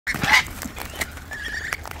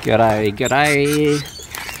G'day, g'day.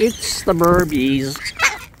 It's the birbies.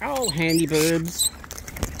 Oh, handy Birbs.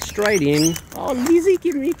 Straight in. Oh, Lizzie,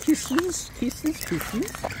 give me kisses. Kisses,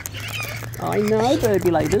 kisses. I know,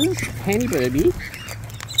 birbulators. Handy Birbie.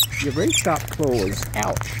 Your very sharp claws.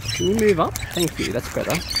 Ouch. Can you move up? Thank you, that's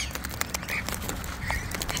better.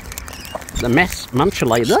 The mass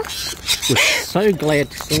munchulator was so glad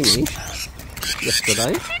to see me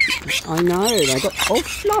yesterday. I know, they got... Oh,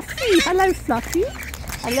 Fluffy! Hello, Fluffy!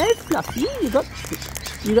 Hello, Fluffy!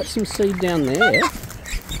 You got some seed down there.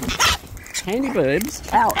 Handy Birbs.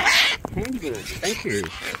 Ouch! Handy Birbs, thank you.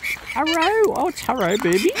 Hurro! Oh, it's hurro,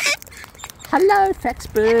 Birbie. Hello, Fax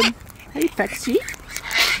Birb. Hey, Faxy.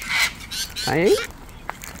 Hey.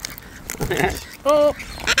 Oh,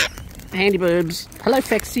 Handy Birbs. Hello,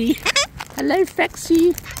 Faxy. Hello,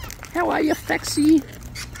 Faxy. How are you, Faxy?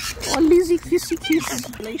 Oh, Lizzie, kissy kiss.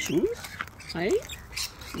 Burbulations. Hey?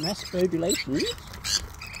 Mass burbulations.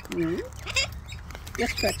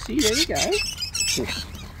 Yes, Faxy, there we go.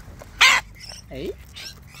 Hey?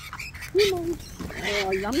 Come on.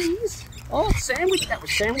 Oh, yummies. Oh, sandwich. That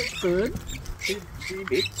was sandwich bird. Two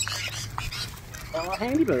bits. Oh,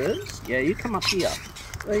 Handy Birbs. Yeah, you come up here.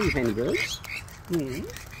 Where are you, Handy Birbs?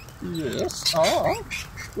 Yes. Oh,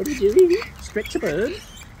 what are you doing? Stretch a bird.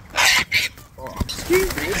 Oh,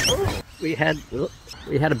 excuse me. Oh. We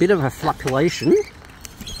had a bit of a fluctuation.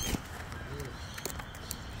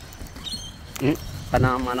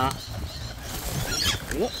 Banana.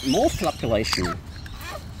 More fluctuation.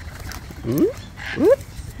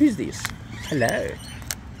 Who's this? Hello.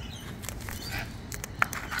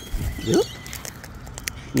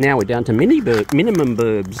 Now we're down to minimum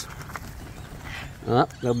Birbs.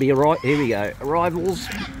 They'll be right. Here we go.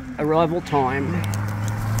 Arrival time.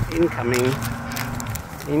 Incoming.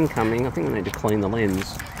 Incoming. I think I need to clean the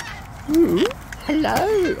lens.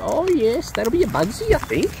 Hello. Oh yes, that'll be a Bugsy, I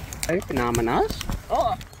think. Oh, phenomenous.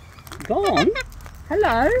 Oh, gone.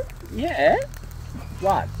 Hello. Yeah.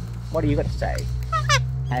 What? What do you got to say?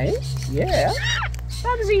 Hey? Yeah.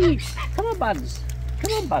 Bugsy. Come on, Bugs.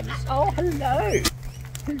 Come on, Bugs. Oh, hello.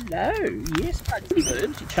 Hello. Yes, Bugsy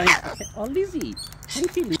Birbs. You changed. Oh, Lizzie.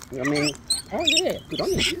 Thank you, Lizzie. I mean, oh yeah. Good on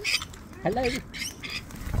you, Liz. Hello.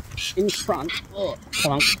 In front. Oh,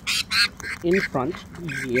 clunk. In front.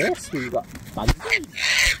 Yes, we've got Bugsy.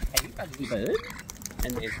 Hey, Bugsy Bird.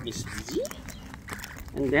 And there's Miss Lizzie.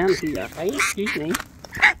 And down here. Hey, excuse me.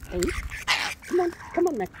 Hey. Come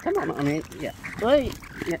on, Mac. Come on. I mean, yeah. Hey.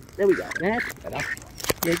 Yeah, there we go. That's better.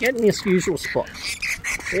 Yeah, get in your usual spot.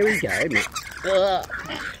 There we go, Mac.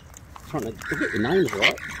 Trying to get the names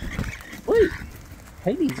right. Oi.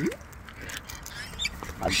 Hey, Lizzie.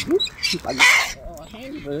 Bugsy. Oh,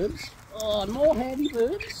 Handy Birbs. Oh, more Handy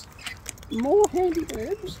Birbs. More Handy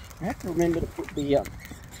Birbs. I have to remember to put the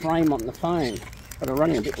frame on the phone, but I'm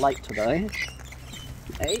running a bit late today.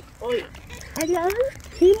 Hey, oi. Hello.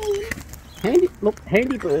 Handy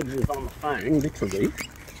Birbs is on the phone, literally.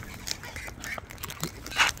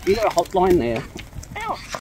 You got a hotline there.